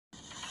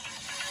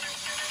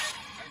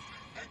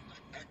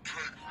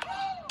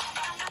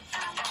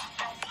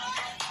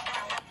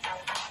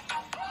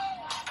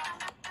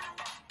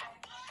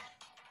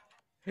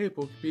Hey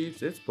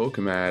Pokepeeps, it's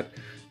Pokemon.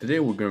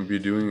 Today we're going to be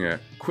doing a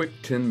quick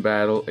 10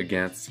 battle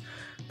against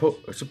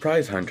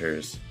Surprise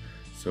Hunters.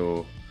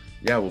 So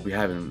yeah, we'll be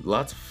having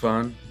lots of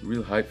fun,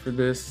 real hype for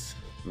this.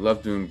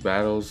 Love doing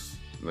battles,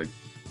 like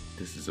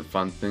this is a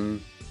fun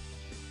thing.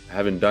 I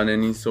haven't done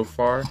any so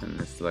far and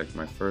it's like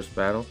my first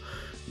battle.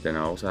 Then I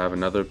also have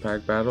another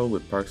pack battle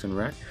with Parks and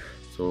Rec.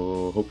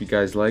 So hope you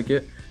guys like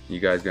it. You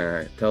guys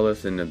gonna tell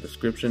us in the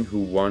description who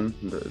won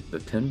the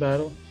 10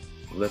 battle?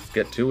 Let's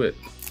get to it.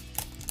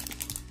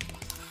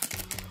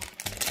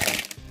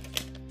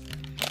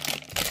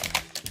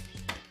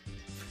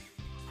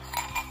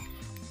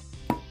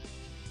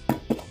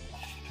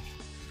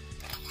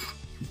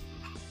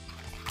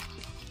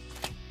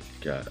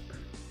 Got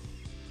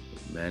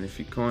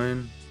Manaphy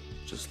coin,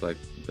 just like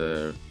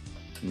the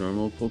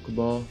normal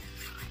Pokeball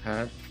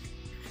had.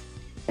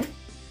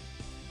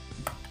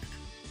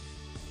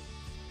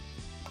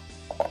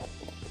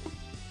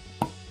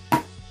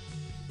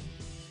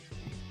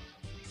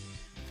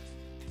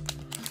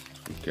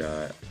 We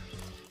got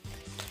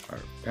our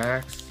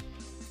packs,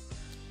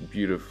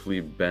 beautifully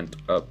bent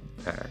up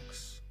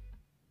packs.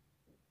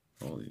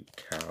 Holy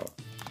cow,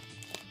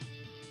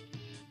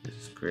 this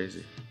is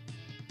crazy.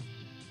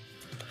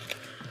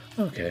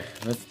 Okay,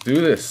 let's do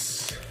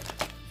this.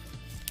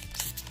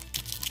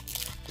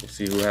 We'll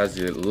see who has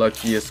the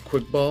luckiest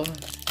quick ball.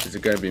 Is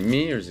it gonna be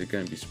me or is it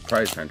gonna be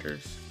Surprise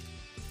Hunters?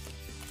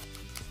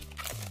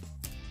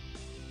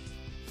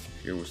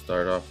 Here we'll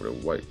start off with a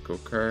white go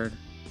card.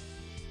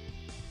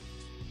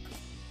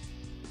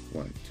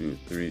 1, 2,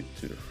 3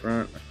 to the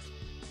front.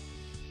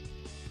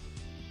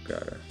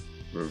 Got a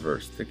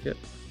reversed ticket,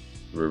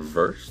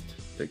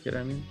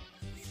 I mean.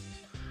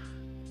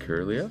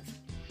 Curlia,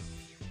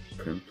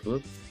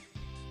 Prinplup,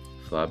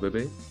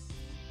 Flabébé,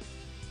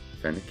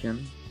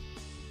 Fennekin,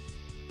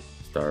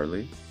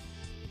 Starly,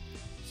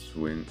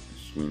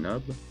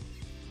 Swinub,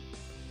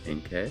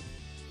 Inkay,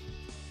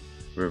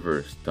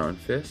 Reverse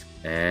Stunfisk,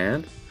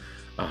 and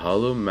a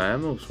Hollow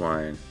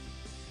Mamoswine.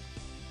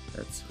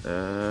 That's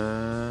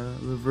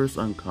Reverse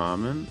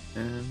Uncommon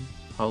and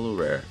Hollow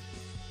Rare.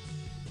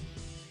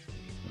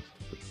 Let's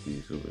put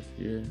these over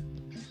here.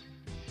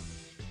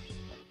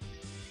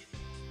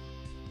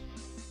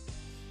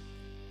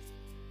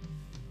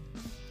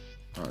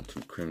 On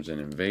to Crimson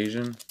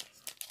Invasion.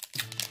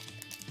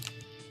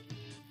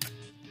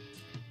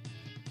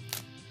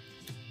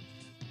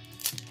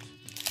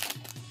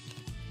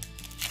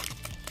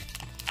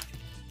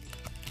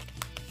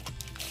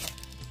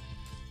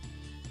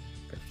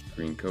 Got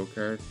green code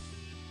card.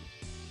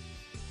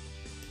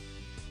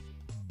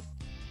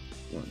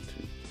 1, 2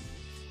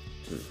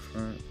 to the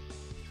front.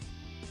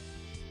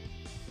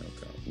 Now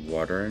got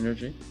Water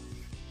Energy,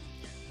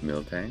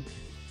 Miltank,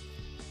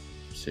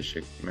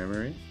 Psychic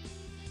Memory,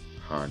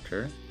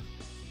 Haunter,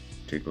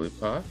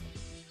 Jigglypuff,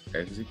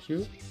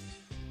 Execute,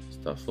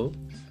 Stuffle,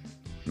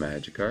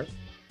 Magikarp,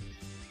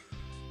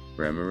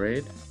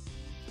 Remoraid,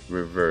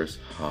 Reverse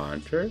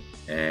Haunter,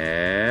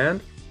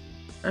 and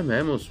a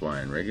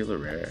Mamoswine, regular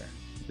rare.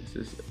 This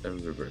is a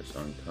reverse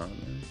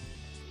uncommon.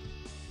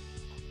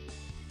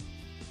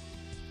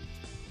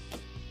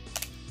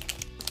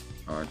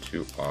 On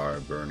to our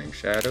Burning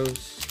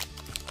Shadows.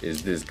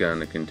 Is this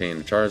gonna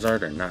contain a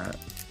Charizard or not?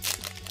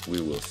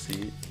 We will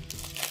see.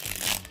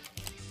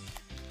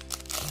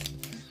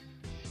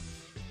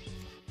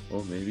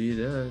 Oh, maybe it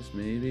does.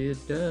 Maybe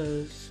it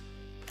does.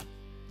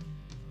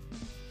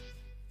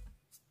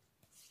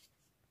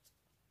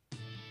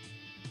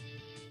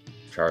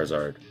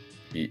 Charizard.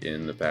 Be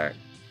in the pack.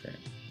 Okay.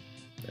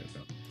 There we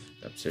go.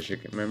 Got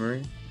Psychic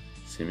Memory,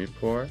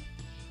 Simipour,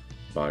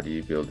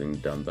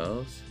 Bodybuilding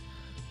Dumbbells,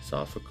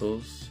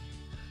 Sophocles,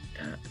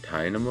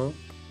 Tynamo,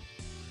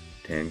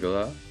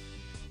 Tangela,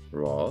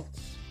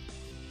 Ralts,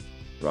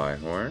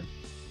 Rhyhorn,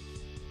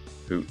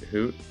 Hoot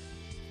Hoot,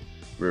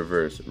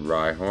 Reverse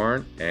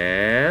Rhyhorn,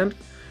 and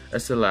a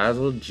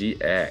Salazzle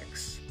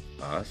GX.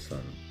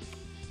 Awesome.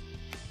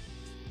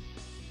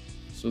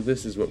 So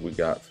this is what we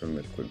got from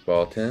the Quick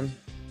Ball 10.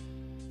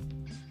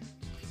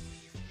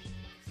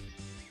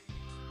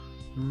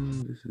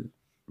 This is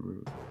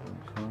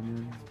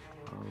uncommon,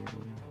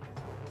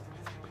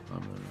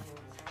 common.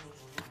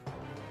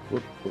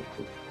 Whoop, whoop,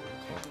 whoop.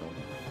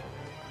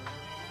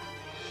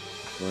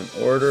 So in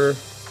order,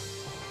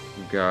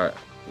 we got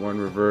one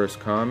reverse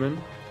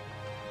common,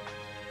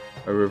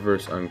 a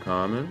reverse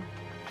uncommon,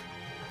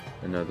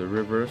 another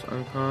reverse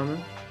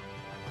uncommon,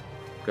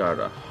 got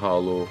a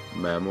hollow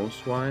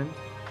Mamoswine,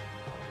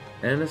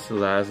 and a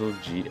Salazzle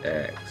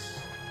GX.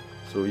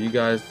 So you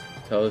guys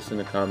tell us in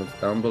the comments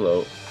down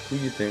below who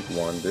you think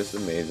won this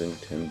amazing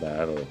 10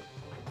 battle.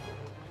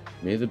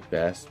 May the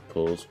best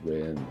pulls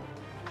win.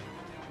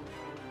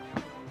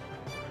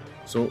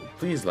 So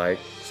please like,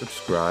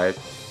 subscribe,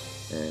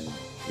 and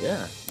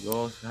yeah, you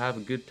all have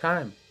a good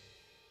time.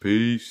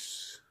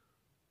 Peace.